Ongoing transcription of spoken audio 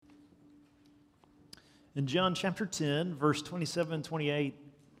In John chapter 10, verse 27 and 28,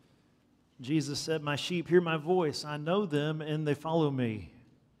 Jesus said, "My sheep hear my voice. I know them, and they follow me.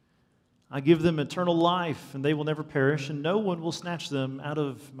 I give them eternal life, and they will never perish, and no one will snatch them out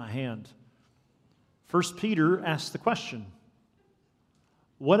of my hand." 1 Peter asks the question,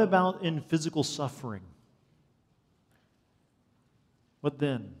 what about in physical suffering? What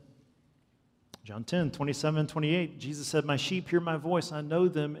then? John 10, 27 and 28, Jesus said, "My sheep hear my voice. I know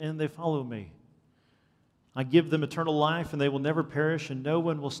them, and they follow me. I give them eternal life, and they will never perish, and no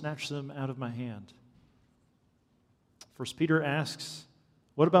one will snatch them out of my hand." 1 Peter asks,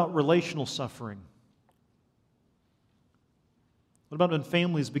 what about relational suffering? What about when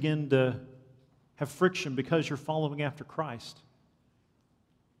families begin to have friction because you're following after Christ?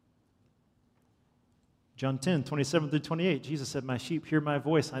 John 10, 27 through 28, Jesus said, "My sheep hear my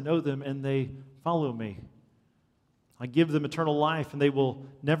voice. I know them, and they follow me. I give them eternal life, and they will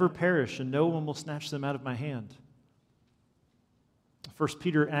never perish, and no one will snatch them out of my hand." 1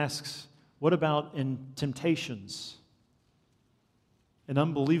 Peter asks, what about in temptations, in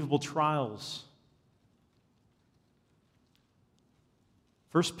unbelievable trials?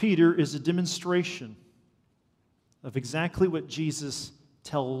 1 Peter is a demonstration of exactly what Jesus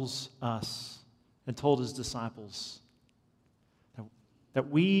tells us and told his disciples. That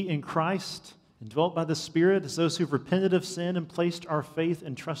we in Christ, indwelt by the Spirit, as those who've repented of sin and placed our faith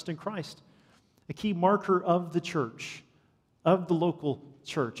and trust in Christ. A key marker of the church, of the local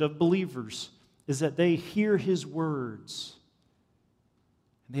church, of believers, is that they hear his words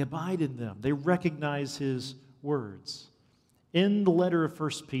and they abide in them. They recognize his words. In the letter of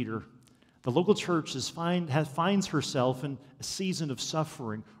 1 Peter, the local church finds herself in a season of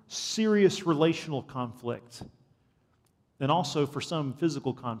suffering, serious relational conflict, and also for some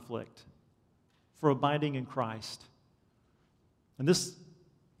physical conflict, for abiding in Christ. And this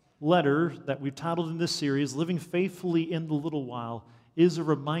letter that we've titled in this series, "Living Faithfully in the Little While," is a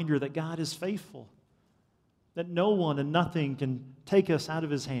reminder that God is faithful, that no one and nothing can take us out of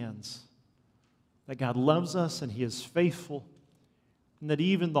his hands, that God loves us and he is faithful, and that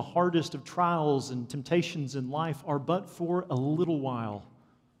even the hardest of trials and temptations in life are but for a little while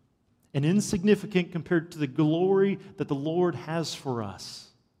and insignificant compared to the glory that the Lord has for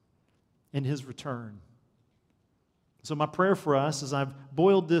us in his return. So my prayer for us, as I've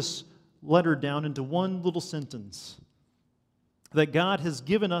boiled this letter down into one little sentence, that God has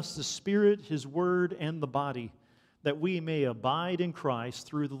given us the Spirit, his word, and the body, that we may abide in Christ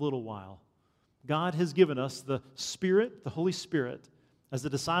through the little while. God has given us the Spirit, the Holy Spirit. As the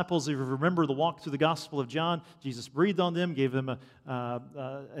disciples, if you remember the walk through the Gospel of John, Jesus breathed on them, gave them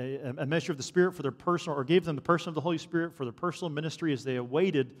a measure of the Spirit for their personal, or gave them the person of the Holy Spirit for their personal ministry as they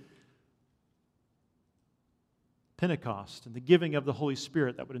awaited Pentecost and the giving of the Holy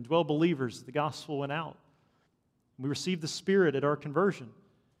Spirit that would indwell believers as the gospel went out. We received the Spirit at our conversion.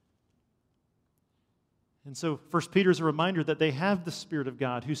 And so 1 Peter is a reminder that they have the Spirit of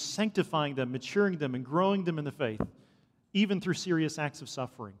God who's sanctifying them, maturing them, and growing them in the faith, even through serious acts of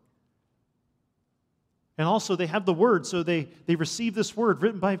suffering. And also they have the Word, so they receive this Word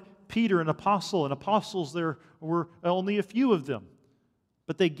written by Peter, an apostle, and apostles there were only a few of them.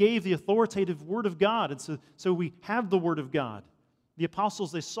 But they gave the authoritative Word of God, and so we have the Word of God. The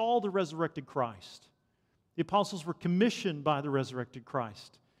apostles, they saw the resurrected Christ. The apostles were commissioned by the resurrected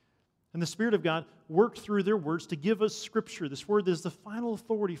Christ. And the Spirit of God worked through their words to give us Scripture, this Word that is the final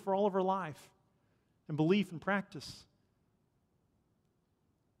authority for all of our life and belief and practice.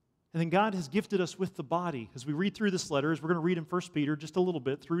 And then God has gifted us with the body. As we read through this letter, as we're going to read in 1 Peter just a little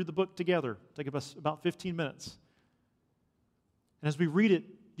bit, through the book together, take us about 15 minutes. And as we read it,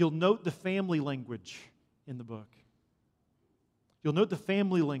 you'll note the family language in the book. You'll note the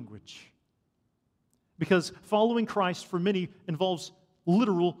family language. Because following Christ for many involves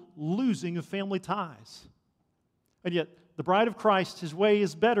literal losing of family ties. And yet, the bride of Christ, his way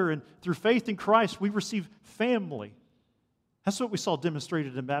is better, and through faith in Christ, we receive family. That's what we saw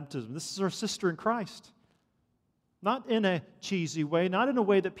demonstrated in baptism. This is our sister in Christ. Not in a cheesy way, not in a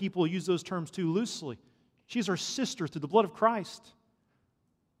way that people use those terms too loosely. She's our sister through the blood of Christ.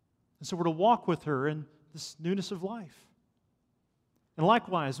 And so we're to walk with her in this newness of life. And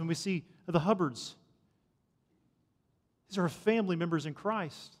likewise, when we see the Hubbards, these are our family members in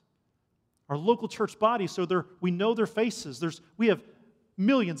Christ. Our local church body, so we know their faces. We have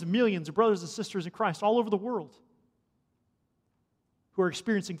millions and millions of brothers and sisters in Christ all over the world who are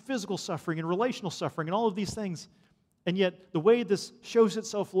experiencing physical suffering and relational suffering and all of these things. And yet, the way this shows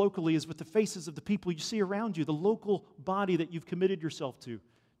itself locally is with the faces of the people you see around you, the local body that you've committed yourself to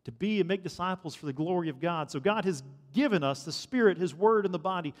to be and make disciples for the glory of God. So God has given us the Spirit, His Word, and the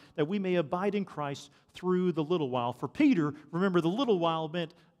body that we may abide in Christ through the little while. For Peter, remember, the little while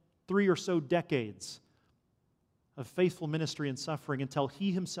meant 3 or so decades of faithful ministry and suffering until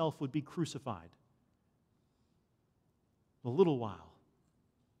he himself would be crucified. A little while.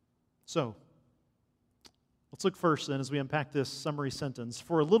 So, let's look first then as we unpack this summary sentence.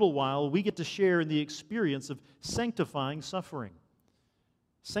 For a little while, we get to share in the experience of sanctifying suffering.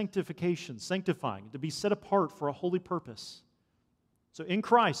 Sanctification, sanctifying, to be set apart for a holy purpose. So in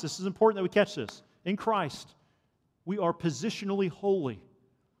Christ, this is important that we catch this. In Christ, we are positionally holy.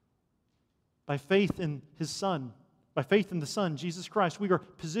 By faith in His Son, by faith in the Son, Jesus Christ, we are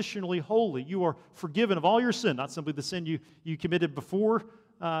positionally holy. You are forgiven of all your sin, not simply the sin you committed before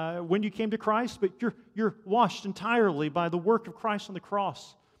when you came to Christ, but you're washed entirely by the work of Christ on the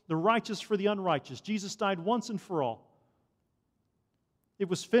cross, the righteous for the unrighteous. Jesus died once and for all. It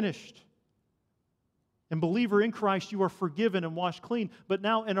was finished. And believer in Christ, you are forgiven and washed clean. But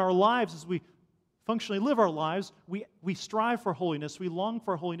now in our lives, as we functionally live our lives, we strive for holiness, we long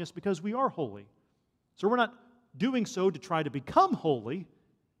for holiness because we are holy. So we're not doing so to try to become holy,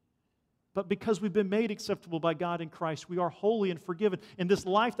 but because we've been made acceptable by God in Christ, we are holy and forgiven. In this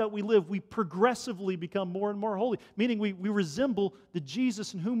life that we live, we progressively become more and more holy, meaning we resemble the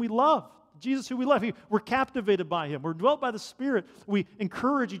Jesus in whom we love. Jesus who we love. We're captivated by Him. We're dwelt by the Spirit. We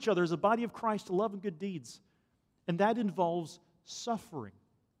encourage each other as a body of Christ to love and good deeds. And that involves suffering.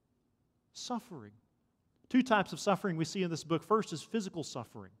 Suffering. 2 types of suffering we see in this book. First is physical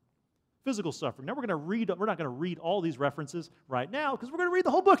suffering. Physical suffering. Now we're not going to read all these references right now because we're going to read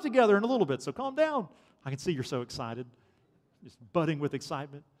the whole book together in a little bit. So calm down. I can see you're so excited. Just budding with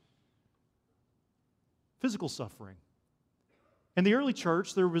excitement. Physical suffering. In the early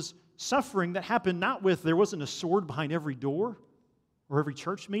church, there was suffering that happened there wasn't a sword behind every door or every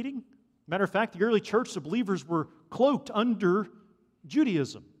church meeting. Matter of fact, the early church, the believers were cloaked under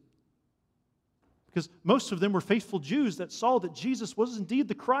Judaism. Because most of them were faithful Jews that saw that Jesus was indeed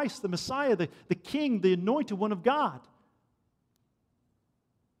the Christ, the Messiah, the King, the anointed one of God.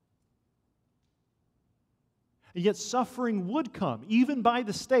 And yet suffering would come, even by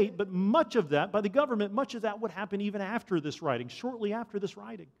the state, but much of that, by the government, much of that would happen even after this writing, shortly after this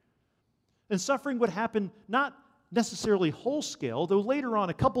writing. And suffering would happen not necessarily whole scale, though later on,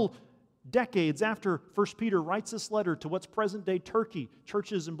 a couple decades after 1 Peter writes this letter to what's present-day Turkey,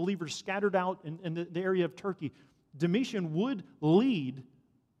 churches and believers scattered out in the area of Turkey, Domitian would lead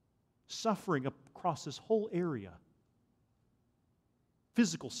suffering across this whole area.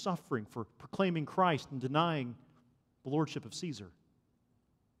 Physical suffering for proclaiming Christ and denying the lordship of Caesar.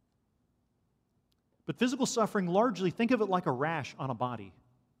 But physical suffering, largely, think of it like a rash on a body.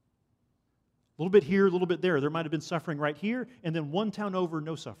 A little bit here, a little bit there. There might have been suffering right here, and then one town over,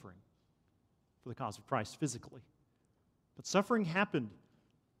 no suffering for the cause of Christ physically. But suffering happened.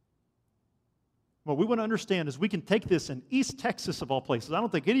 What we want to understand is we can take this in East Texas, of all places. I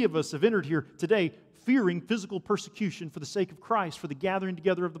don't think any of us have entered here today fearing physical persecution for the sake of Christ, for the gathering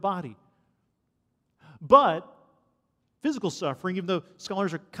together of the body. But physical suffering, even though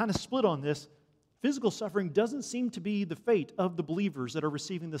scholars are kind of split on this, physical suffering doesn't seem to be the fate of the believers that are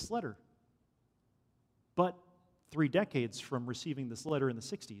receiving this letter. But 3 decades from receiving this letter in the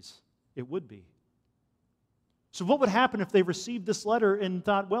 60s, it would be. So what would happen if they received this letter and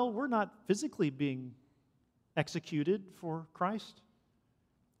thought, well, we're not physically being executed for Christ?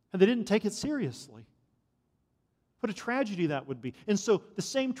 And they didn't take it seriously. What a tragedy that would be. And so the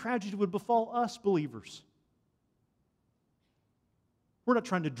same tragedy would befall us believers. We're not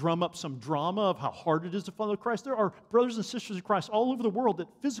trying to drum up some drama of how hard it is to follow Christ. There are brothers and sisters of Christ all over the world that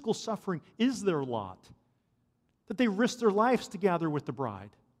physical suffering is their lot, that they risk their lives to gather with the bride.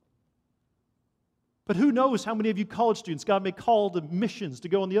 But who knows how many of you college students God may call to missions to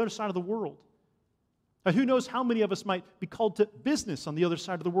go on the other side of the world? And who knows how many of us might be called to business on the other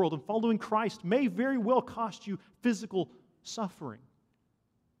side of the world, and following Christ may very well cost you physical suffering.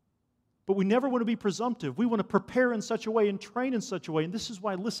 But we never want to be presumptive. We want to prepare in such a way and train in such a way. And this is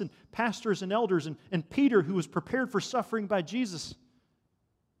why, listen, pastors and elders and Peter, who was prepared for suffering by Jesus,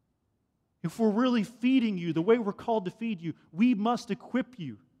 if we're really feeding you the way we're called to feed you, we must equip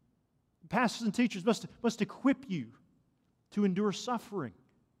you. Pastors and teachers must equip you to endure suffering.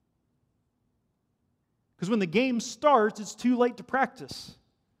 Because when the game starts, it's too late to practice.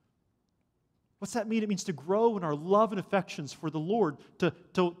 What's that mean? It means to grow in our love and affections for the Lord, to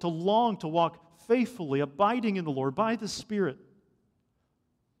long to walk faithfully, abiding in the Lord by the Spirit,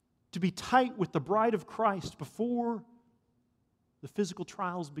 to be tight with the bride of Christ before the physical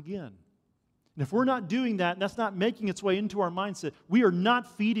trials begin. And if we're not doing that, and that's not making its way into our mindset, we are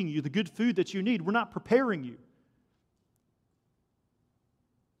not feeding you the good food that you need. We're not preparing you.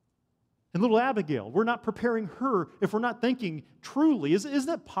 And little Abigail, we're not preparing her if we're not thinking truly. Is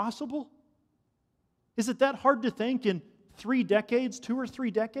that possible? Is it that hard to think in 3 decades, 2 or 3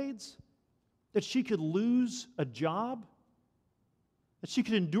 decades, that she could lose a job? That she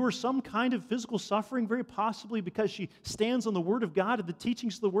could endure some kind of physical suffering, very possibly because she stands on the Word of God and the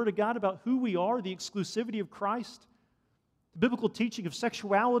teachings of the Word of God about who we are, the exclusivity of Christ, the biblical teaching of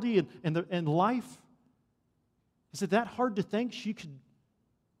sexuality and life? Is it that hard to think she could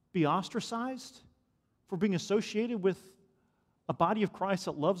be ostracized for being associated with a body of Christ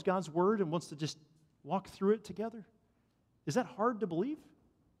that loves God's Word and wants to just walk through it together? Is that hard to believe?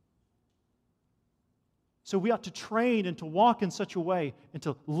 So we ought to train and to walk in such a way and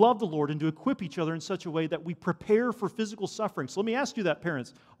to love the Lord and to equip each other in such a way that we prepare for physical suffering. So let me ask you that,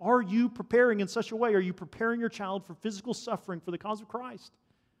 parents. Are you preparing in such a way? Are you preparing your child for physical suffering for the cause of Christ?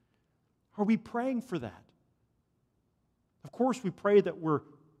 Are we praying for that? Of course, we pray that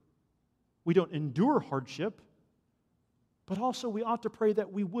we don't endure hardship, but also we ought to pray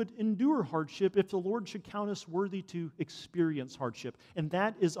that we would endure hardship if the Lord should count us worthy to experience hardship. And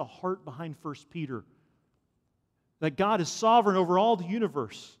that is a heart behind 1 Peter. That God is sovereign over all the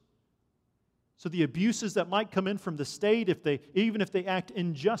universe. So the abuses that might come in from the state, even if they act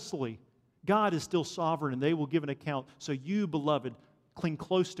unjustly, God is still sovereign and they will give an account. So you, beloved, cling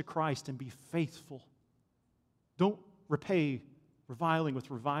close to Christ and be faithful. Don't repay reviling with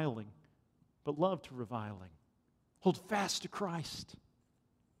reviling, but love to reviling. Hold fast to Christ.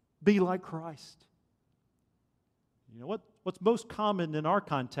 Be like Christ. You know what's most common in our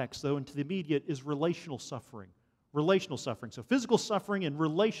context, though, and to the immediate, is relational suffering. Relational suffering. So physical suffering and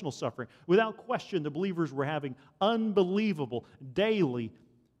relational suffering. Without question, the believers were having unbelievable, daily,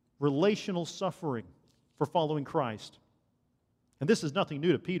 relational suffering for following Christ. And this is nothing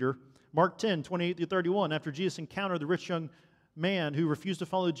new to Peter. Mark 10, 28 through 31, after Jesus encountered the rich young man who refused to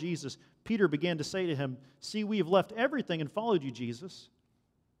follow Jesus, Peter began to say to him, "See, we have left everything and followed you, Jesus."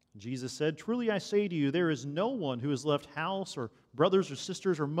 Jesus said, "Truly I say to you, there is no one who has left house or brothers or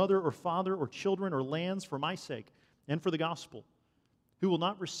sisters or mother or father or children or lands for my sake and for the gospel, who will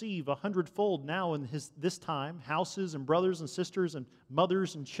not receive 100-fold now in this time, houses and brothers and sisters and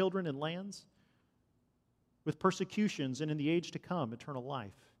mothers and children and lands, with persecutions and in the age to come, eternal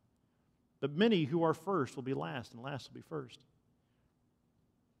life. But many who are first will be last, and last will be first."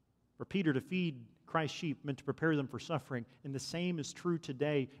 For Peter to feed Christ's sheep meant to prepare them for suffering, and the same is true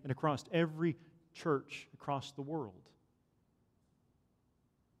today and across every church across the world.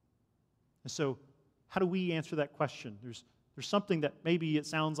 And so, how do we answer that question? There's something that maybe it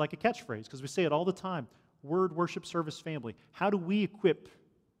sounds like a catchphrase, because we say it all the time. Word, worship, service, family. How do we equip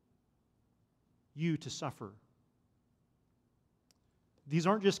you to suffer? These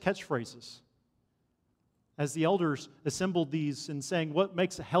aren't just catchphrases. As the elders assembled these and saying, what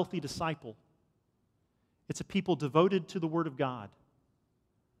makes a healthy disciple? It's a people devoted to the Word of God.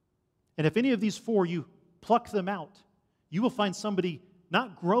 And if any of these 4, you pluck them out, you will find somebody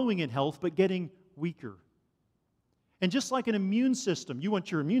not growing in health, but getting weaker. And just like an immune system, you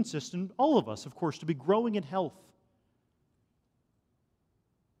want your immune system, all of us, of course, to be growing in health,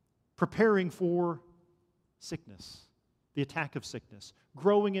 preparing for sickness, the attack of sickness,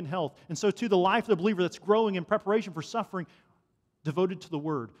 growing in health. And so too, the life of the believer that's growing in preparation for suffering, devoted to the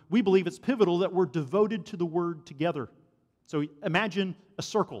Word. We believe it's pivotal that we're devoted to the Word together. So imagine a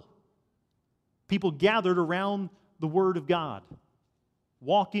circle. People gathered around the Word of God,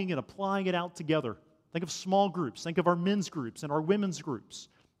 walking and applying it out together. Think of small groups. Think of our men's groups and our women's groups.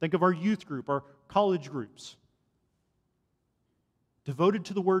 Think of our youth group, our college groups. Devoted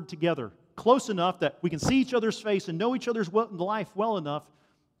to the Word together. Close enough that we can see each other's face and know each other's life well enough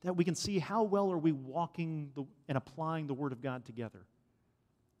that we can see how well are we walking and applying the Word of God together.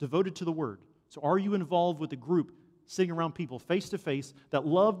 Devoted to the Word. So are you involved with a group sitting around people face to face that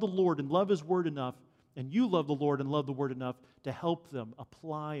love the Lord and love His Word enough, and you love the Lord and love the Word enough to help them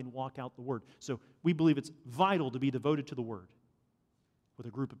apply and walk out the Word? So we believe it's vital to be devoted to the Word with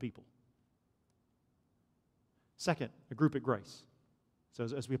a group of people. Second, a group at Grace. So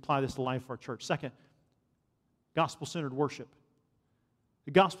as we apply this to life of our church. Second, gospel-centered worship.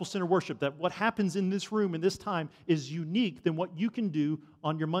 The gospel-centered worship, that what happens in this room in this time is unique than what you can do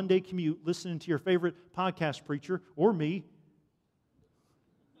on your Monday commute listening to your favorite podcast preacher or me.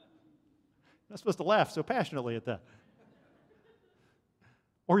 You're not supposed to laugh so passionately at that.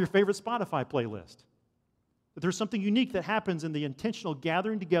 Or your favorite Spotify playlist. But there's something unique that happens in the intentional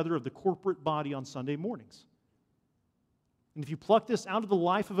gathering together of the corporate body on Sunday mornings. And if you pluck this out of the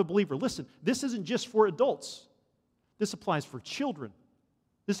life of a believer, listen, this isn't just for adults. This applies for children.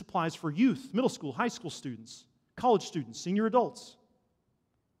 This applies for youth, middle school, high school students, college students, senior adults.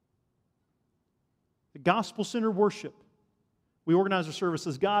 The gospel-centered worship. We organize our service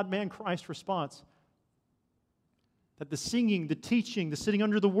as God, man, Christ response. That the singing, the teaching, the sitting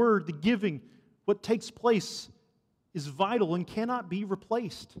under the word, the giving, what takes place is vital and cannot be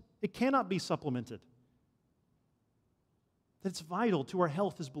replaced. It cannot be supplemented. That's vital to our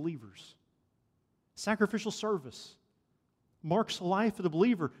health as believers. Sacrificial service marks the life of the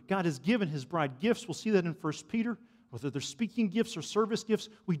believer. God has given His bride gifts. We'll see that in 1 Peter. Whether they're speaking gifts or service gifts,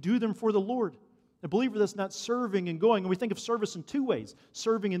 we do them for the Lord. A believer that's not serving and going, and we think of service in two ways.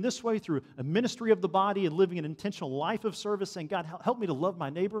 Serving in this way through a ministry of the body and living an intentional life of service, saying, God, help me to love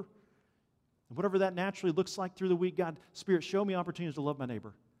my neighbor. And whatever that naturally looks like through the week, God, Spirit, show me opportunities to love my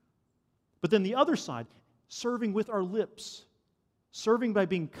neighbor. But then the other side, serving with our lips. Serving by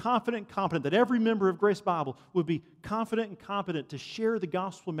being confident and competent, that every member of Grace Bible would be confident and competent to share the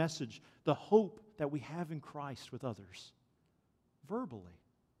gospel message, the hope that we have in Christ with others, verbally.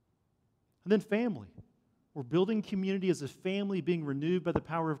 And then family. We're building community as a family being renewed by the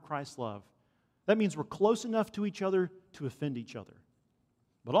power of Christ's love. That means we're close enough to each other to offend each other,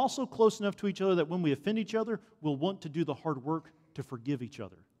 but also close enough to each other that when we offend each other, we'll want to do the hard work to forgive each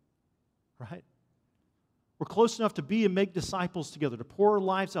other, right? We're close enough to be and make disciples together, to pour our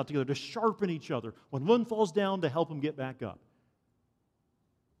lives out together, to sharpen each other. When one falls down, to help them get back up.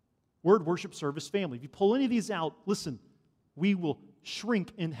 Word, worship, service, family. If you pull any of these out, listen, we will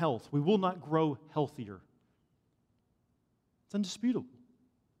shrink in health. We will not grow healthier. It's undisputable.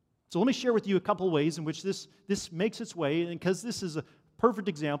 So let me share with you a couple of ways in which this makes its way, and because this is a perfect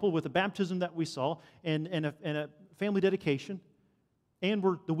example with a baptism that we saw and a family dedication. And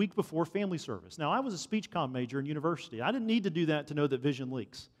we're the week before family service. Now, I was a speech comm major in university. I didn't need to do that to know that vision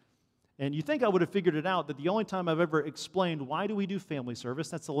leaks. And you think I would have figured it out that the only time I've ever explained why do we do family service,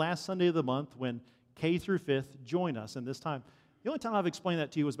 that's the last Sunday of the month when K through 5th join us. And this time, the only time I've explained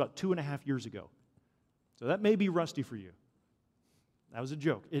that to you was about 2.5 years ago. So that may be rusty for you. That was a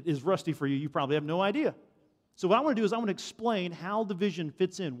joke. It is rusty for you. You probably have no idea. So what I want to do is I want to explain how the vision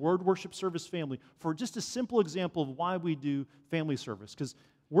fits in, word, worship, service, family, for just a simple example of why we do family service. Because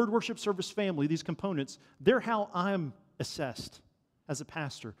word, worship, service, family, these components, they're how I'm assessed as a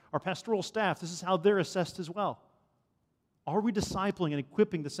pastor. Our pastoral staff, this is how they're assessed as well. Are we discipling and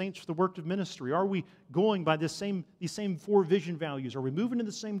equipping the saints for the work of ministry? Are we going by these same 4 vision values? Are we moving in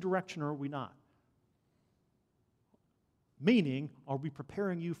the same direction or are we not? Meaning, are we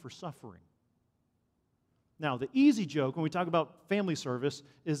preparing you for suffering? Now, the easy joke when we talk about family service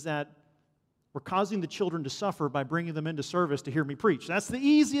is that we're causing the children to suffer by bringing them into service to hear me preach. That's the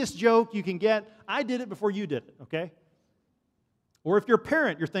easiest joke you can get. I did it before you did it, okay? Or if you're a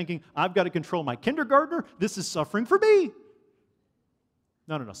parent, you're thinking, I've got to control my kindergartner. This is suffering for me.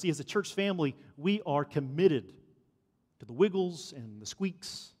 No. See, as a church family, we are committed to the wiggles and the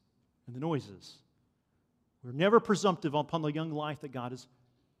squeaks and the noises. We're never presumptive upon the young life that God has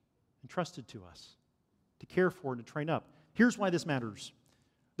entrusted to us to care for and to train up. Here's why this matters.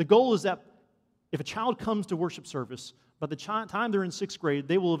 The goal is that if a child comes to worship service, by the time they're in 6th grade,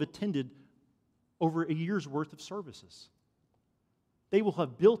 they will have attended over a year's worth of services. They will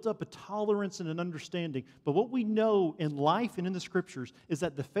have built up a tolerance and an understanding. But what we know in life and in the Scriptures is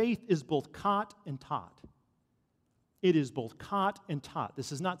that the faith is both caught and taught. It is both caught and taught.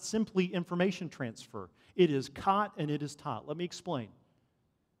 This is not simply information transfer. It is caught and it is taught. Let me explain.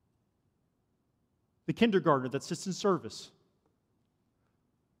 The kindergartner that sits in service,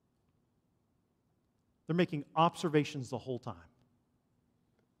 they're making observations the whole time.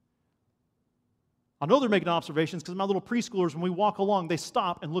 I know they're making observations because my little preschoolers, when we walk along, they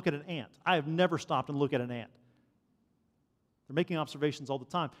stop and look at an ant. I have never stopped and looked at an ant. They're making observations all the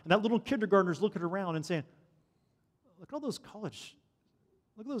time. And that little kindergartner's looking around and saying, look at all those look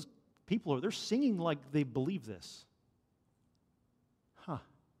at those people, they're singing like they believe this. Huh.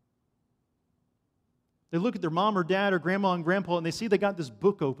 They look at their mom or dad or grandma and grandpa and they see they got this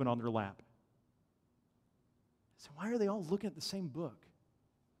book open on their lap. So why are they all looking at the same book?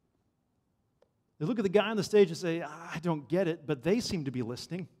 They look at the guy on the stage and say, I don't get it, but they seem to be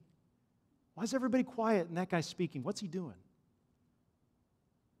listening. Why is everybody quiet and that guy's speaking? What's he doing?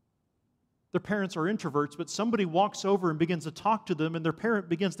 Their parents are introverts, but somebody walks over and begins to talk to them and their parent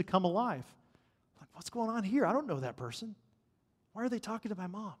begins to come alive. Like, what's going on here? I don't know that person. Why are they talking to my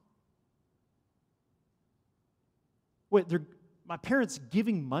mom? Wait, my parents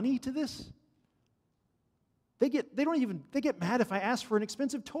giving money to this? They get mad if I ask for an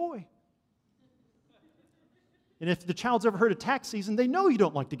expensive toy. And if the child's ever heard of tax season, they know you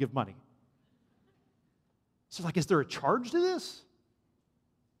don't like to give money. So is there a charge to this?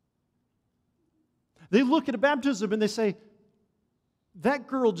 They look at a baptism and they say, that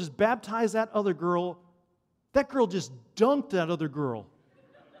girl just baptized that other girl. That girl just dunked that other girl.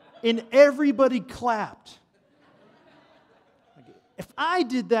 And everybody clapped. If I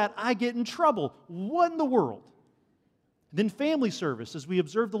did that, I get in trouble. What in the world? Then family service, as we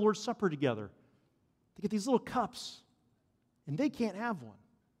observe the Lord's Supper together. They get these little cups, and they can't have one.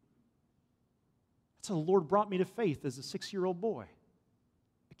 That's how the Lord brought me to faith as a 6-year-old boy.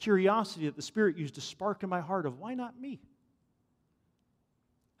 A curiosity that the Spirit used to spark in my heart of, why not me?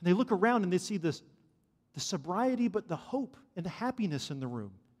 And they look around and they see the sobriety, but the hope and the happiness in the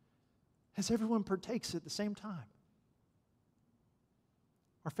room as everyone partakes at the same time.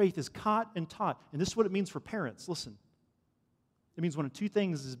 Our faith is caught and taught. And this is what it means for parents. Listen. It means one of two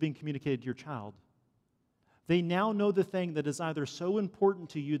things is being communicated to your child. They now know the thing that is either so important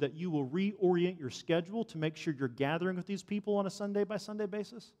to you that you will reorient your schedule to make sure you're gathering with these people on a Sunday by Sunday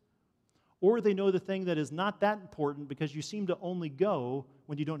basis, or they know the thing that is not that important because you seem to only go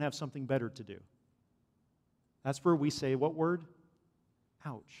when you don't have something better to do. That's where we say, what word?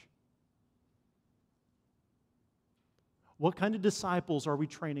 Ouch. What kind of disciples are we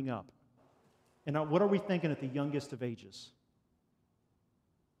training up? And what are we thinking at the youngest of ages?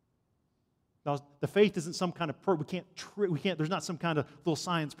 Now, the faith isn't some kind of, there's not some kind of little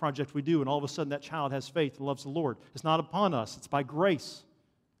science project we do and all of a sudden that child has faith and loves the Lord. It's not upon us. It's by grace.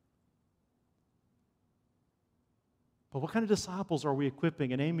 But what kind of disciples are we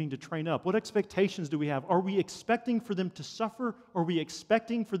equipping and aiming to train up? What expectations do we have? Are we expecting for them to suffer? Or are we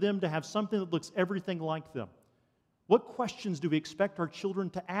expecting for them to have something that looks everything like them? What questions do we expect our children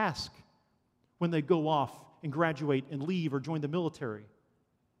to ask when they go off and graduate and leave or join the military?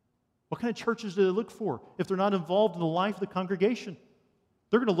 What kind of churches do they look for if they're not involved in the life of the congregation?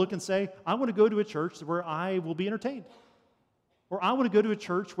 They're going to look and say, I want to go to a church where I will be entertained. Or I want to go to a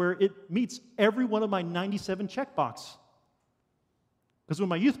church where it meets every one of my 97 checkbox. Because when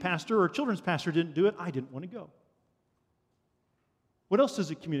my youth pastor or children's pastor didn't do it, I didn't want to go. What else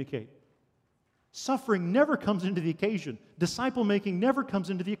does it communicate? Suffering never comes into the occasion. Disciple making never comes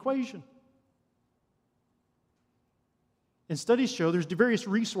into the equation. And studies show there's various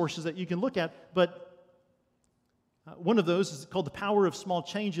resources that you can look at, but one of those is called The Power of Small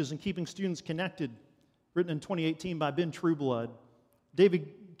Changes in Keeping Students Connected, written in 2018 by Ben Trueblood.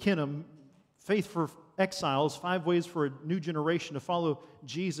 David Kinham, Faith for Exiles, 5 Ways for a New Generation to Follow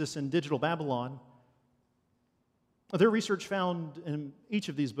Jesus in Digital Babylon. Their research found in each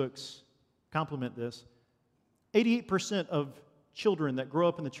of these books complement this. 88% of children that grow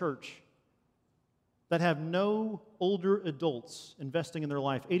up in the church that have no older adults investing in their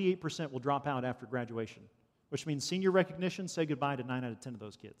life, 88% will drop out after graduation, which means senior recognition, say goodbye to 9 out of 10 of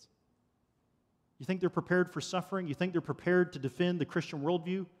those kids. You think they're prepared for suffering? You think they're prepared to defend the Christian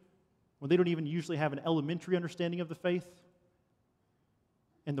worldview when they don't even usually have an elementary understanding of the faith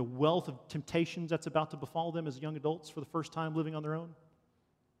and the wealth of temptations that's about to befall them as young adults for the first time living on their own?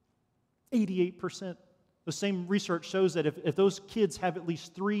 88%. The same research shows that if those kids have at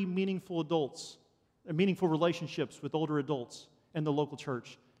least 3 meaningful adults, meaningful relationships with older adults in the local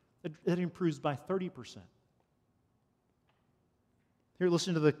church, that improves by 30%. Here,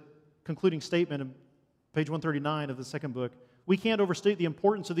 listen to the concluding statement on page 139 of the second book. We can't overstate the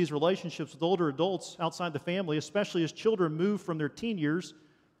importance of these relationships with older adults outside the family, especially as children move from their teen years.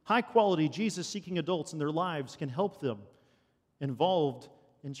 High-quality, Jesus-seeking adults in their lives can help them involved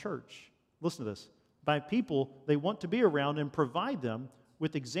in church. Listen to this. By people they want to be around and provide them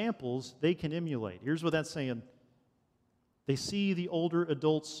with examples they can emulate. Here's what that's saying. They see the older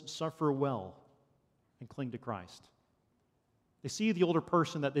adults suffer well and cling to Christ. They see the older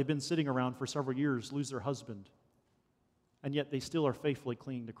person that they've been sitting around for several years lose their husband, and yet they still are faithfully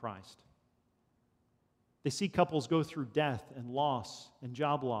clinging to Christ. They see couples go through death and loss and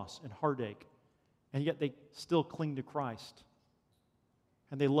job loss and heartache, and yet they still cling to Christ.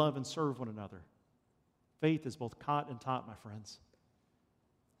 And they love and serve one another. Faith is both caught and taught, my friends.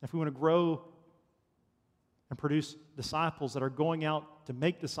 If we want to grow and produce disciples that are going out to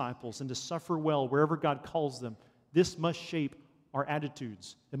make disciples and to suffer well wherever God calls them, this must shape our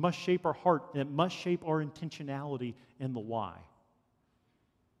attitudes. It must shape our heart, and it must shape our intentionality and the why.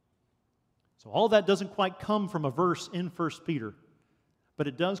 So all that doesn't quite come from a verse in 1 Peter, but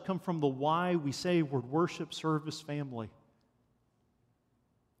it does come from the why we say we're worship, service, family.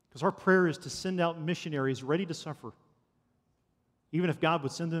 Because our prayer is to send out missionaries ready to suffer. Even if God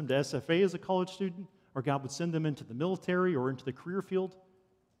would send them to SFA as a college student, or God would send them into the military or into the career field,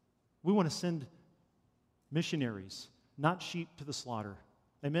 we want to send missionaries, not sheep to the slaughter.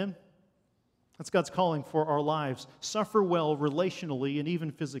 Amen? That's God's calling for our lives. Suffer well relationally and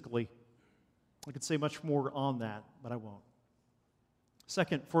even physically. I could say much more on that, but I won't.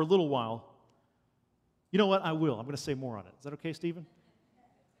 Second, for a little while, you know what? I will. I'm going to say more on it. Is that okay, Stephen?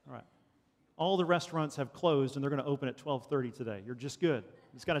 All right. All the restaurants have closed, and they're going to open at 12:30 today. You're just good.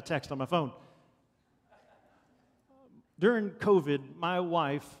 I just got a text on my phone. During COVID, my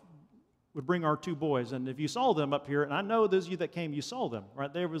wife would bring our two boys, and if you saw them up here, and I know those of you that came, you saw them,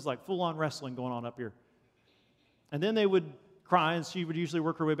 right? There was like full-on wrestling going on up here. And then they would cry, and she would usually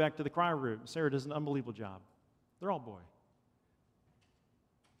work her way back to the cry room. Sarah does an unbelievable job. They're all boy.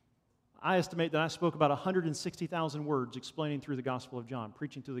 I estimate that I spoke about 160,000 words explaining through the Gospel of John,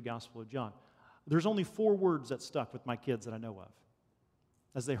 preaching through the Gospel of John. There's only 4 words that stuck with my kids that I know of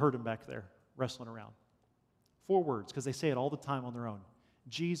as they heard them back there wrestling around. 4 words, because they say it all the time on their own.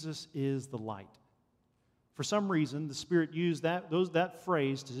 Jesus is the light. For some reason, the Spirit used that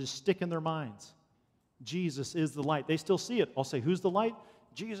phrase to just stick in their minds. Jesus is the light. They still see it. I'll say, who's the light?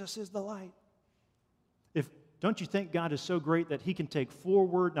 Jesus is the light. Don't you think God is so great that He can take 4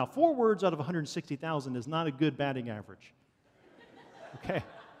 words? Now, 4 words out of 160,000 is not a good batting average. Okay?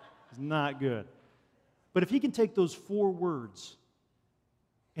 It's not good. But if He can take those 4 words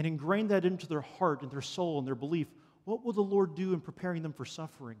and ingrain that into their heart and their soul and their belief, what will the Lord do in preparing them for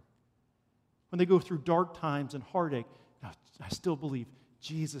suffering? When they go through dark times and heartache, I still believe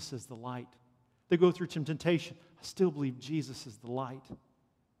Jesus is the light. They go through temptation, I still believe Jesus is the light.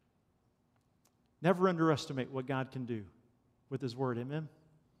 Never underestimate what God can do with His Word. Amen?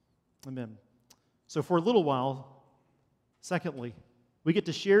 Amen. So for a little while, secondly, we get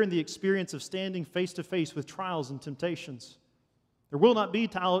to share in the experience of standing face to face with trials and temptations. There will not be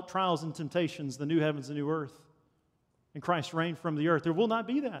trials and temptations, the new heavens and new earth, and Christ reign from the earth. There will not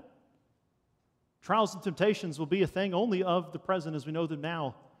be that. Trials and temptations will be a thing only of the present as we know them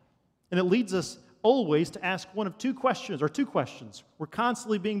now. And it leads us always to ask one of two questions. We're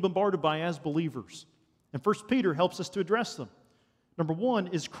constantly being bombarded by as believers. And 1 Peter helps us to address them. Number 1,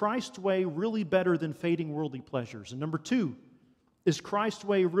 is Christ's way really better than fading worldly pleasures? And number 2, is Christ's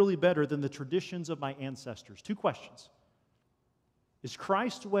way really better than the traditions of my ancestors? 2 questions. Is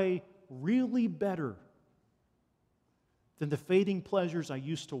Christ's way really better than the fading pleasures I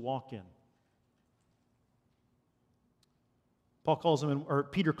used to walk in?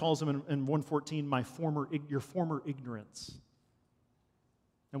 Peter calls them in 1:14, your former ignorance.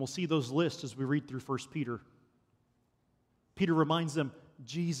 And we'll see those lists as we read through 1 Peter. Peter reminds them,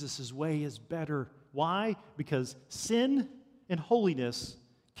 Jesus' way is better. Why? Because sin and holiness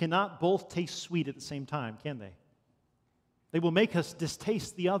cannot both taste sweet at the same time, can they? They will make us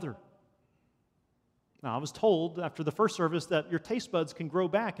distaste the other. Now, I was told after the first service that your taste buds can grow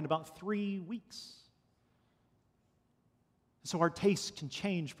back in about 3 weeks. So our tastes can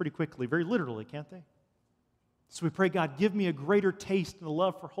change pretty quickly, very literally, can't they? So we pray, God, give me a greater taste and a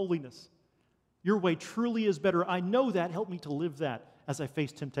love for holiness. Your way truly is better. I know that. Help me to live that as I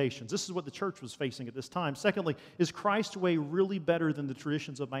face temptations. This is what the church was facing at this time. Secondly, is Christ's way really better than the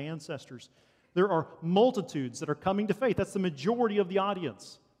traditions of my ancestors? There are multitudes that are coming to faith. That's the majority of the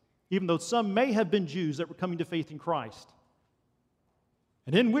audience, even though some may have been Jews that were coming to faith in Christ.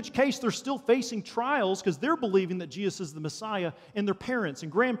 And in which case they're still facing trials because they're believing that Jesus is the Messiah, and their parents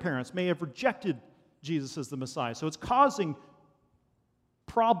and grandparents may have rejected Jesus as the Messiah. So it's causing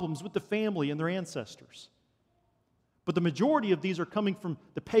problems with the family and their ancestors. But the majority of these are coming from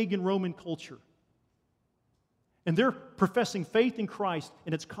the pagan Roman culture. And they're professing faith in Christ,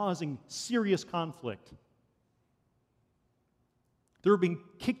 and it's causing serious conflict. They're being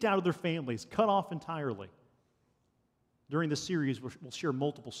kicked out of their families, cut off entirely. During this series, we'll share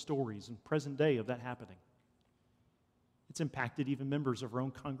multiple stories in present day of that happening. It's impacted even members of our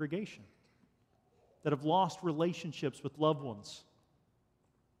own congregation that have lost relationships with loved ones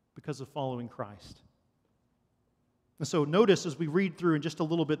because of following Christ. And so notice as we read through in just a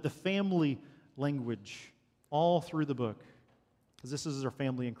little bit the family language all through the book, because this is our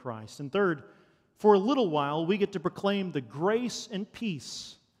family in Christ. And third, for a little while, we get to proclaim the grace and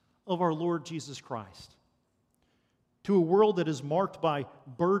peace of our Lord Jesus Christ to a world that is marked by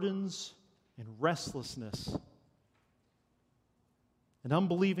burdens and restlessness, an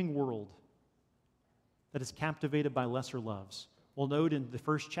unbelieving world that is captivated by lesser loves. We'll note in the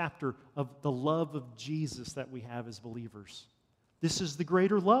first chapter of the love of Jesus that we have as believers. This is the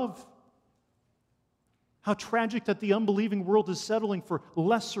greater love. How tragic that the unbelieving world is settling for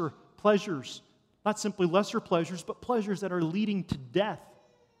lesser pleasures. Not simply lesser pleasures, but pleasures that are leading to death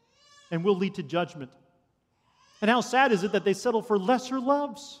and will lead to judgment. And how sad is it that they settle for lesser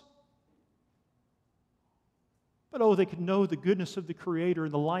loves? but oh, they could know the goodness of the Creator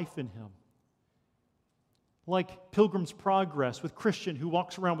and the life in Him. Like Pilgrim's Progress with Christian who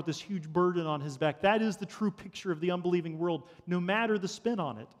walks around with this huge burden on his back. That is the true picture of the unbelieving world, no matter the spin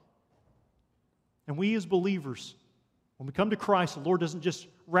on it. And we as believers, when we come to Christ, the Lord doesn't just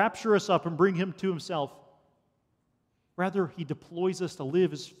rapture us up and bring Him to Himself. Rather, He deploys us to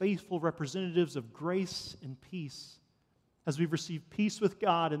live as faithful representatives of grace and peace as we receive peace with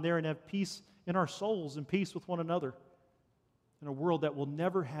God and therein have peace in our souls and peace with one another in a world that will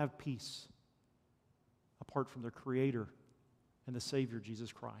never have peace apart from their Creator and the Savior,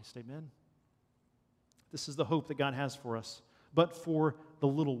 Jesus Christ. Amen? This is the hope that God has for us, but for the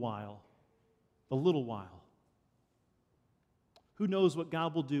little while. The little while. Who knows what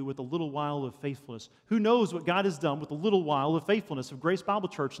God will do with a little while of faithfulness? Who knows what God has done with a little while of faithfulness of Grace Bible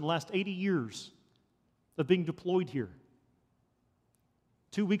Church in the last 80 years of being deployed here?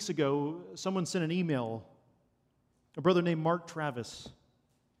 2 weeks ago, someone sent an email, a brother named Mark Travis.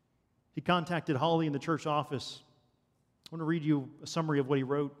 He contacted Holly in the church office. I want to read you a summary of what he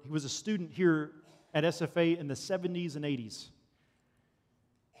wrote. He was a student here at SFA in the 70s and 80s.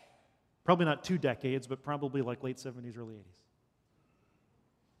 Probably not 2 decades, but probably like late 70s, early 80s.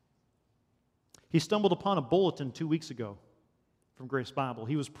 He stumbled upon a bulletin 2 weeks ago from Grace Bible.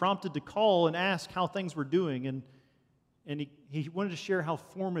 He was prompted to call and ask how things were doing, and he wanted to share how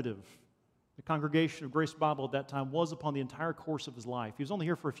formative the congregation of Grace Bible at that time was upon the entire course of his life. He was only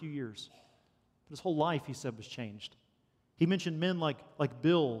here for a few years, but his whole life, he said, was changed. He mentioned men like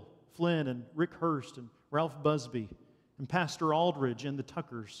Bill Flynn and Rick Hurst and Ralph Busby and Pastor Aldridge and the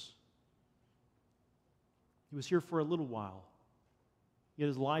Tuckers. He was here for a little while, yet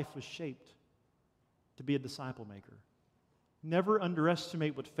his life was shaped to be a disciple maker. Never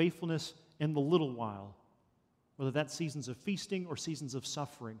underestimate what faithfulness in the little while, whether that's seasons of feasting or seasons of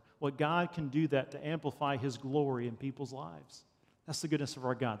suffering, what God can do that to amplify His glory in people's lives. That's the goodness of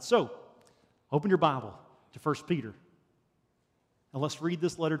our God. So, open your Bible to 1 Peter. And let's read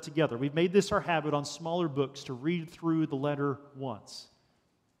this letter together. We've made this our habit on smaller books to read through the letter once.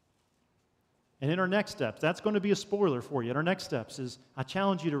 And in our next steps, that's going to be a spoiler for you. In our next steps is I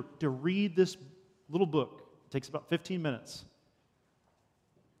challenge you to read this little book. It takes about 15 minutes.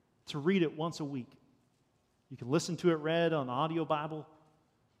 To read it once a week. You can listen to it read on audio Bible.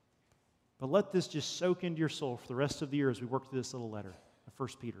 But let this just soak into your soul for the rest of the year as we work through this little letter of 1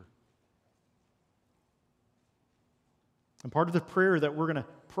 Peter. And part of the prayer that we're going to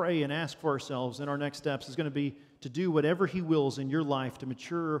pray and ask for ourselves in our next steps is going to be to do whatever He wills in your life to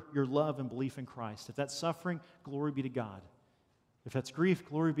mature your love and belief in Christ. If that's suffering, glory be to God. If that's grief,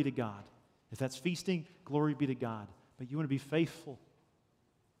 glory be to God. If that's feasting, glory be to God. But you want to be faithful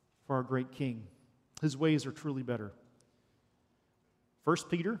for our great King. His ways are truly better. 1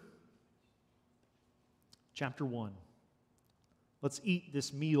 Peter chapter 1. Let's eat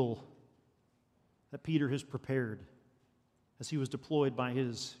this meal that Peter has prepared as he was deployed by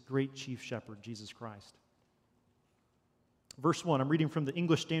his great chief shepherd, Jesus Christ. Verse 1, I'm reading from the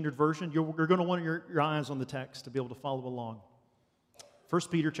English Standard Version. You're going to want your eyes on the text to be able to follow along. 1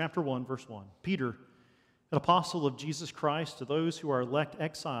 Peter chapter 1, verse 1. Peter, an apostle of Jesus Christ, to those who are elect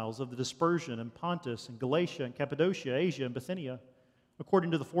exiles of the dispersion in Pontus and Galatia and Cappadocia, Asia and Bithynia,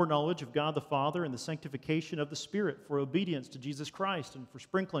 according to the foreknowledge of God the Father and the sanctification of the Spirit, for obedience to Jesus Christ and for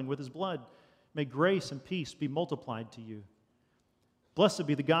sprinkling with His blood, may grace and peace be multiplied to you. Blessed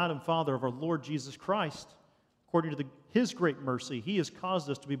be the God and Father of our Lord Jesus Christ. According to His great mercy, He has caused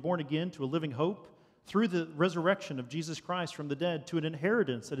us to be born again to a living hope through the resurrection of Jesus Christ from the dead, to an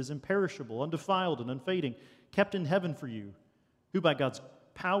inheritance that is imperishable, undefiled, and unfading, kept in heaven for you, who by God's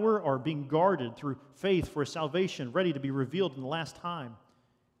power are being guarded through faith for a salvation ready to be revealed in the last time.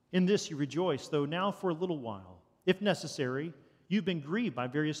 In this you rejoice, though now for a little while, if necessary, you've been grieved by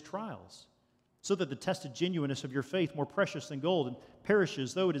various trials, so that the tested genuineness of your faith, more precious than gold, and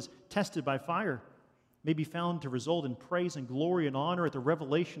perishes though it is tested by fire, may be found to result in praise and glory and honor at the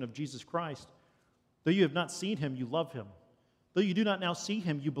revelation of Jesus Christ. Though you have not seen Him, you love Him. Though you do not now see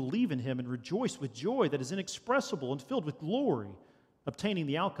Him, you believe in Him and rejoice with joy that is inexpressible and filled with glory, obtaining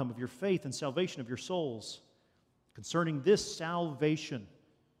the outcome of your faith and salvation of your souls. Concerning this salvation,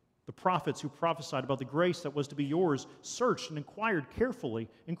 the prophets who prophesied about the grace that was to be yours searched and inquired carefully,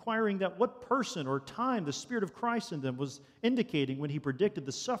 inquiring that what person or time the Spirit of Christ in them was indicating when He predicted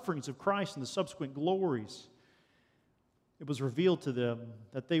the sufferings of Christ and the subsequent glories. It was revealed to them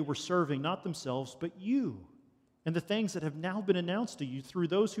that they were serving not themselves, but you, and the things that have now been announced to you through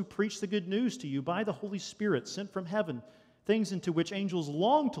those who preach the good news to you by the Holy Spirit sent from heaven, things into which angels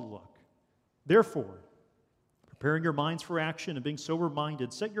long to look. Therefore, preparing your minds for action and being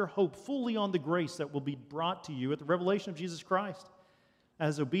sober-minded, set your hope fully on the grace that will be brought to you at the revelation of Jesus Christ.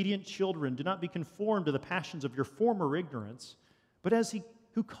 As obedient children, do not be conformed to the passions of your former ignorance, but as He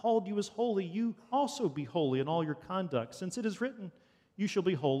who called you is holy, you also be holy in all your conduct, since it is written, you shall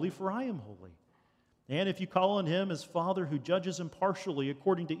be holy, for I am holy. And if you call on Him as Father who judges impartially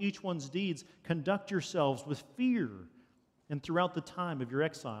according to each one's deeds, conduct yourselves with fear and throughout the time of your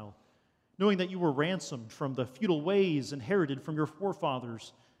exile, knowing that you were ransomed from the futile ways inherited from your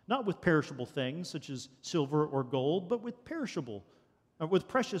forefathers, not with perishable things such as silver or gold, but with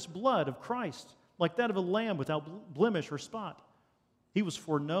precious blood of Christ, like that of a lamb without blemish or spot. He was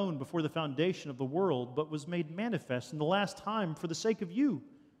foreknown before the foundation of the world, but was made manifest in the last time for the sake of you,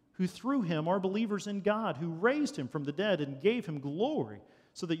 who through Him are believers in God, who raised Him from the dead and gave Him glory,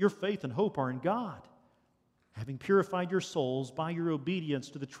 so that your faith and hope are in God. Having purified your souls by your obedience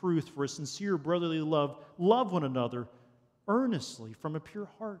to the truth for a sincere brotherly love, love one another earnestly from a pure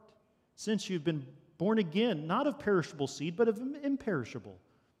heart, since you've been born again, not of perishable seed, but of imperishable,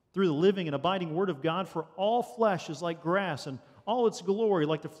 through the living and abiding Word of God. For all flesh is like grass, and all its glory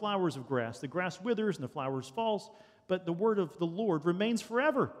like the flowers of grass. The grass withers and the flowers falls, but the word of the Lord remains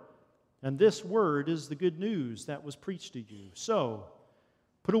forever. And this word is the good news that was preached to you. So,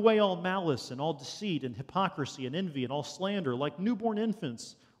 put away all malice and all deceit and hypocrisy and envy and all slander. Like newborn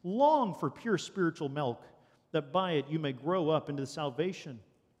infants, long for pure spiritual milk, that by it you may grow up into salvation,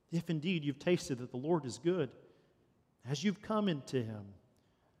 if indeed you've tasted that the Lord is good. As you've come into Him,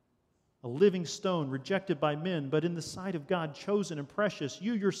 a living stone rejected by men, but in the sight of God chosen and precious,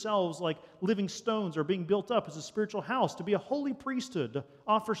 you yourselves, like living stones, are being built up as a spiritual house to be a holy priesthood, to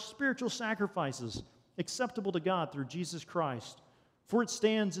offer spiritual sacrifices acceptable to God through Jesus Christ. For it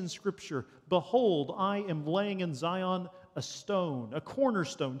stands in Scripture, behold, I am laying in Zion a stone, a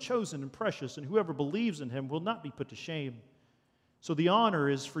cornerstone, chosen and precious, and whoever believes in Him will not be put to shame. So the honor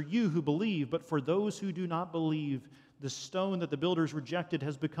is for you who believe, but for those who do not believe, the stone that the builders rejected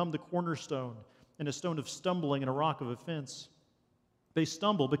has become the cornerstone, and a stone of stumbling and a rock of offense. They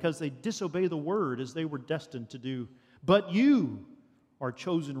stumble because they disobey the word as they were destined to do. But you are a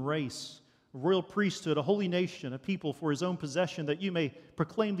chosen race, a royal priesthood, a holy nation, a people for His own possession, that you may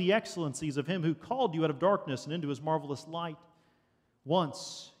proclaim the excellencies of Him who called you out of darkness and into His marvelous light.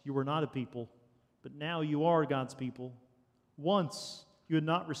 Once you were not a people, but now you are God's people. Once you had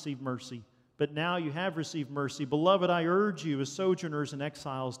not received mercy, but now you have received mercy. Beloved, I urge you as sojourners and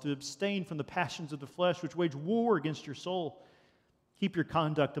exiles to abstain from the passions of the flesh which wage war against your soul. Keep your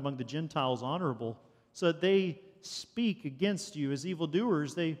conduct among the Gentiles honorable, so that they speak against you as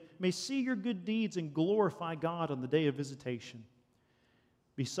evildoers. They may see your good deeds and glorify God on the day of visitation.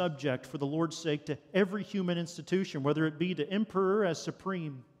 Be subject for the Lord's sake to every human institution, whether it be to emperor as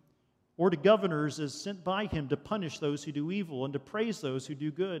supreme, or to governors as sent by Him to punish those who do evil and to praise those who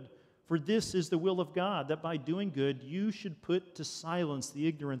do good. For this is the will of God, that by doing good you should put to silence the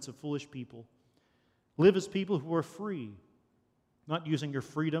ignorance of foolish people. Live as people who are free, not using your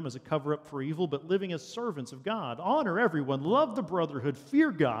freedom as a cover-up for evil, but living as servants of God. Honor everyone, love the brotherhood,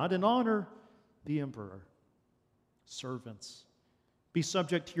 fear God, and honor the emperor. Servants, be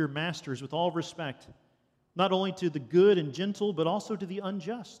subject to your masters with all respect, not only to the good and gentle, but also to the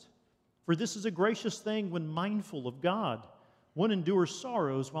unjust. For this is a gracious thing when mindful of God. One endures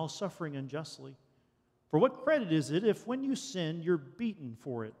sorrows while suffering unjustly. For what credit is it if when you sin you're beaten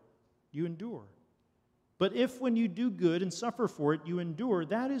for it, you endure? But if when you do good and suffer for it, you endure,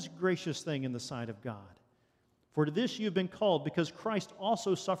 that is a gracious thing in the sight of God. For to this you have been called, because Christ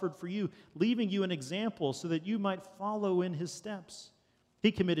also suffered for you, leaving you an example so that you might follow in His steps.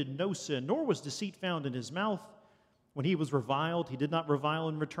 He committed no sin, nor was deceit found in His mouth. When He was reviled, He did not revile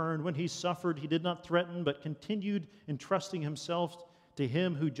in return. When He suffered, He did not threaten, but continued entrusting Himself to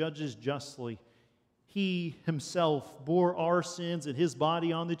Him who judges justly. He Himself bore our sins in His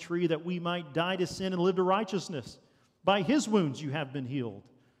body on the tree, that we might die to sin and live to righteousness. By His wounds you have been healed.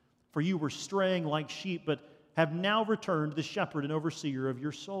 For you were straying like sheep, but have now returned to the shepherd and overseer of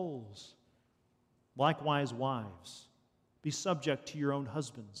your souls. Likewise, wives, be subject to your own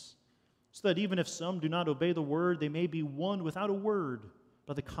husbands, so that even if some do not obey the word, they may be won without a word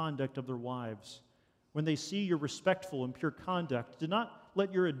by the conduct of their wives. When they see your respectful and pure conduct, do not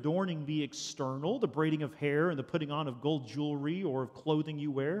let your adorning be external, the braiding of hair and the putting on of gold jewelry or of clothing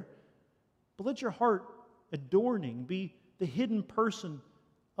you wear, but let your heart adorning be the hidden person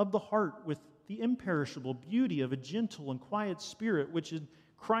of the heart with the imperishable beauty of a gentle and quiet spirit, which in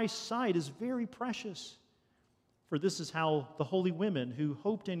Christ's sight is very precious. For this is how the holy women who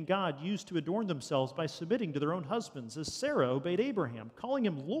hoped in God used to adorn themselves, by submitting to their own husbands, as Sarah obeyed Abraham, calling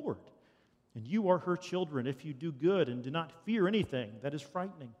him Lord. And you are her children if you do good and do not fear anything that is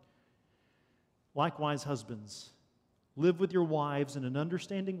frightening. Likewise, husbands, live with your wives in an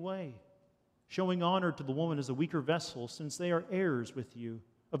understanding way, showing honor to the woman as a weaker vessel, since they are heirs with you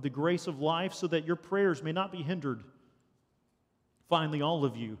of the grace of life, so that your prayers may not be hindered. Finally, all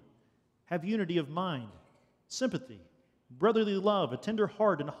of you have unity of mind, sympathy, brotherly love, a tender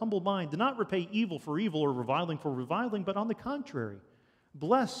heart, and a humble mind. Do not repay evil for evil or reviling for reviling, but on the contrary,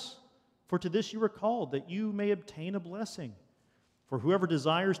 bless, for to this you are called, that you may obtain a blessing. For whoever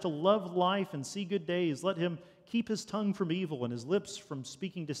desires to love life and see good days, let him keep his tongue from evil and his lips from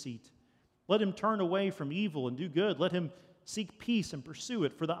speaking deceit. Let him turn away from evil and do good. Let him seek peace and pursue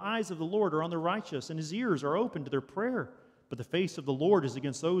it. For the eyes of the Lord are on the righteous, and his ears are open to their prayer. But the face of the Lord is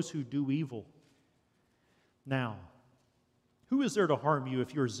against those who do evil. Now, who is there to harm you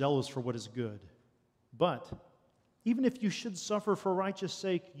if you are zealous for what is good? But even if you should suffer for righteous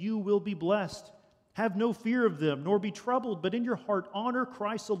sake, you will be blessed. Have no fear of them, nor be troubled, but in your heart honor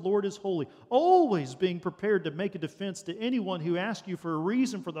Christ the Lord as holy, always being prepared to make a defense to anyone who asks you for a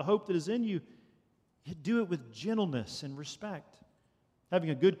reason for the hope that is in you. Yet do it with gentleness and respect, having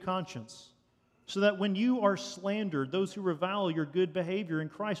a good conscience, so that when you are slandered, those who revile your good behavior in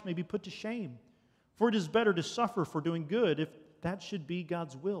Christ may be put to shame. For it is better to suffer for doing good, if that should be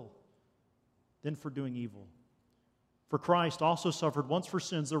God's will, than for doing evil. For Christ also suffered once for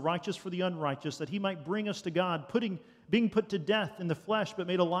sins, the righteous for the unrighteous, that he might bring us to God, being put to death in the flesh, but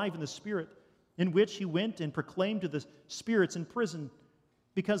made alive in the Spirit, in which he went and proclaimed to the spirits in prison,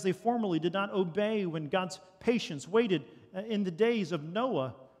 because they formerly did not obey when God's patience waited in the days of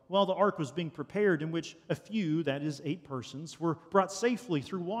Noah, while the ark was being prepared, in which a few, that is 8 persons, were brought safely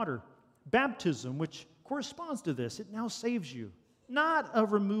through water. Baptism, which corresponds to this, it now saves you. Not a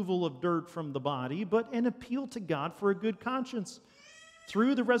removal of dirt from the body, but an appeal to God for a good conscience.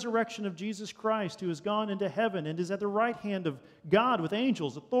 Through the resurrection of Jesus Christ, who has gone into heaven and is at the right hand of God with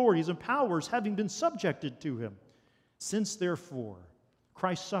angels, authorities, and powers, having been subjected to him. Since, therefore,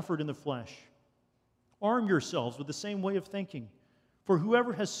 Christ suffered in the flesh, arm yourselves with the same way of thinking. For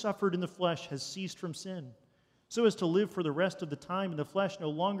whoever has suffered in the flesh has ceased from sin, so as to live for the rest of the time in the flesh, no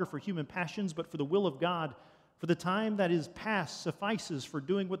longer for human passions, but for the will of God. For the time that is past suffices for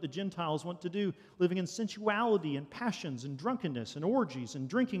doing what the Gentiles want to do, living in sensuality and passions and drunkenness and orgies and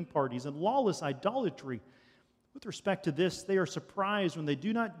drinking parties and lawless idolatry. With respect to this, they are surprised when they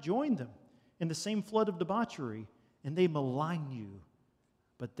do not join them in the same flood of debauchery, and they malign you.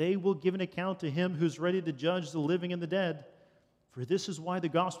 But they will give an account to him who is ready to judge the living and the dead. For this is why the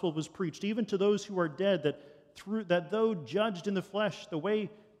gospel was preached, even to those who are dead, that though judged in the flesh the way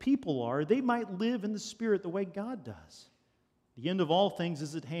people are, they might live in the Spirit the way God does. The end of all things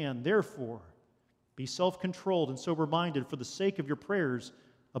is at hand. Therefore, be self-controlled and sober-minded for the sake of your prayers.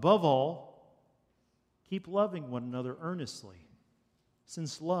 Above all, keep loving one another earnestly,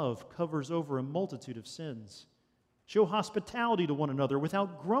 since love covers over a multitude of sins. Show hospitality to one another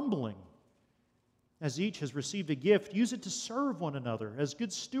without grumbling. As each has received a gift, use it to serve one another as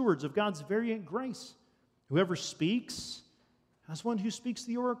good stewards of God's variant grace. Whoever speaks, as one who speaks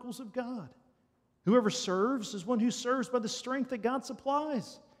the oracles of God. Whoever serves is one who serves by the strength that God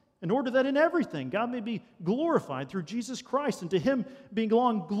supplies, in order that in everything God may be glorified through Jesus Christ, and to him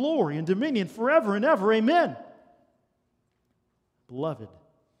belong glory and dominion forever and ever. Amen. Beloved,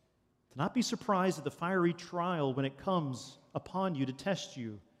 do not be surprised at the fiery trial when it comes upon you to test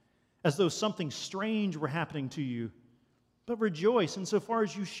you, as though something strange were happening to you. But rejoice insofar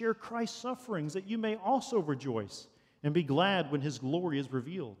as you share Christ's sufferings, that you may also rejoice and be glad when his glory is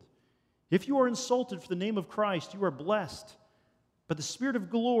revealed. If you are insulted for the name of Christ, you are blessed, but the Spirit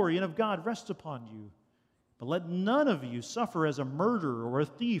of glory and of God rests upon you. But let none of you suffer as a murderer or a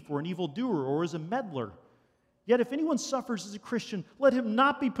thief or an evildoer or as a meddler. Yet if anyone suffers as a Christian, let him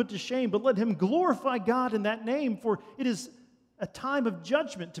not be put to shame, but let him glorify God in that name, for it is a time of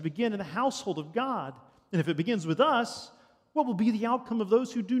judgment to begin in the household of God. And if it begins with us, what will be the outcome of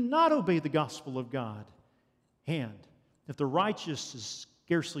those who do not obey the gospel of God? And if the righteous is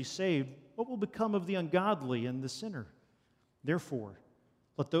scarcely saved, what will become of the ungodly and the sinner? Therefore,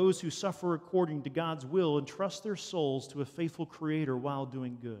 let those who suffer according to God's will entrust their souls to a faithful Creator while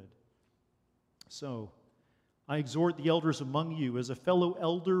doing good. So, I exhort the elders among you as a fellow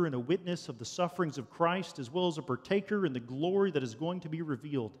elder and a witness of the sufferings of Christ, as well as a partaker in the glory that is going to be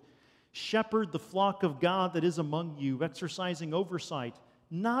revealed. Shepherd the flock of God that is among you, exercising oversight,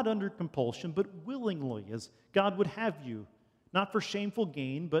 not under compulsion, but willingly, as God would have you, not for shameful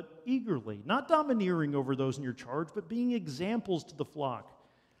gain, but eagerly, not domineering over those in your charge, but being examples to the flock.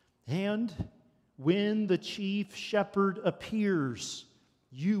 And when the chief shepherd appears,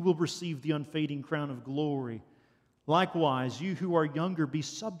 You will receive the unfading crown of glory. Likewise, you who are younger, be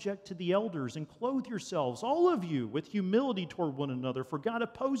subject to the elders and clothe yourselves, all of you, with humility toward one another. For God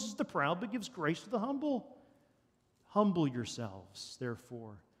opposes the proud but gives grace to the humble. Humble yourselves,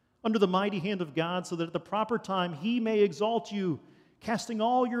 therefore, under the mighty hand of God, so that at the proper time He may exalt you, casting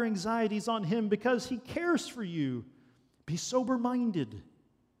all your anxieties on Him because He cares for you. Be sober-minded.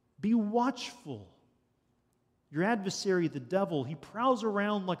 Be watchful. Your adversary, the devil, he prowls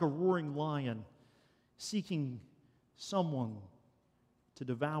around like a roaring lion, seeking someone to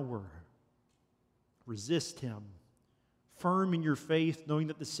devour. Resist him. Firm in your faith, knowing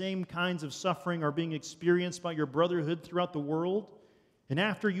that the same kinds of suffering are being experienced by your brotherhood throughout the world. And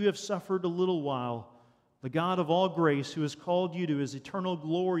after you have suffered a little while, the God of all grace, who has called you to His eternal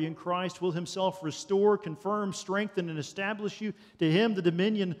glory in Christ, will Himself restore, confirm, strengthen, and establish you. To Him the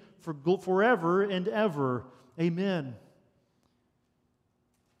dominion forever and ever. Amen.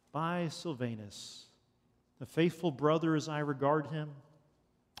 By Silvanus, a faithful brother as I regard him,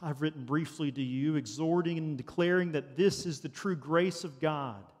 I've written briefly to you, exhorting and declaring that this is the true grace of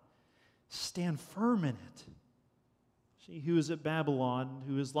God. Stand firm in it. She who is at Babylon,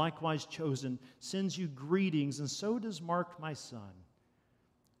 who is likewise chosen, sends you greetings, and so does Mark, my son.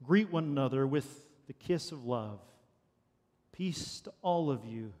 Greet one another with the kiss of love. Peace to all of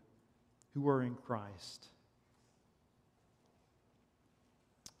you who are in Christ.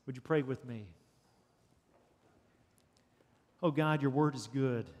 Would you pray with me? Oh God, your word is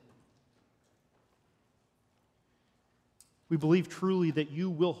good. We believe truly that you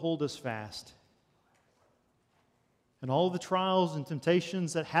will hold us fast. And all the trials and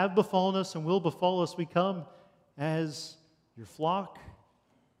temptations that have befallen us and will befall us, we come as your flock.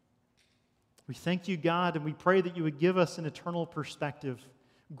 We thank you, God, and we pray that you would give us an eternal perspective.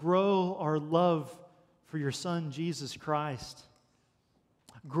 Grow our love for your Son, Jesus Christ.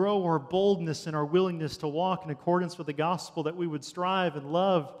 Grow our boldness and our willingness to walk in accordance with the gospel, that we would strive and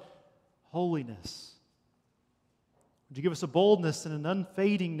love holiness. Would you give us a boldness and an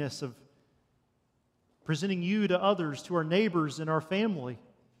unfadingness of presenting you to others, to our neighbors and our family?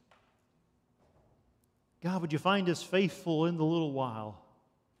 God, would you find us faithful in the little while?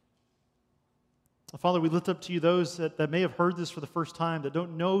 Father, we lift up to you those that may have heard this for the first time, that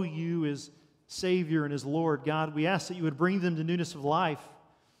don't know you as Savior and as Lord. God, we ask that you would bring them to newness of life.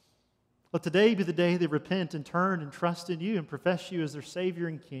 Let today be the day they repent and turn and trust in you and profess you as their Savior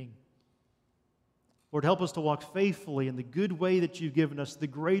and King. Lord, help us to walk faithfully in the good way that you've given us, the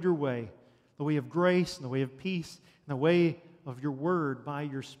greater way, the way of grace and the way of peace and the way of your word by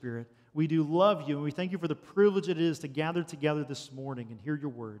your Spirit. We do love you, and we thank you for the privilege it is to gather together this morning and hear your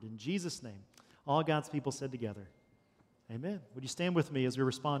word. In Jesus' name, all God's people said together, amen. Would you stand with me as we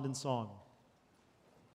respond in song?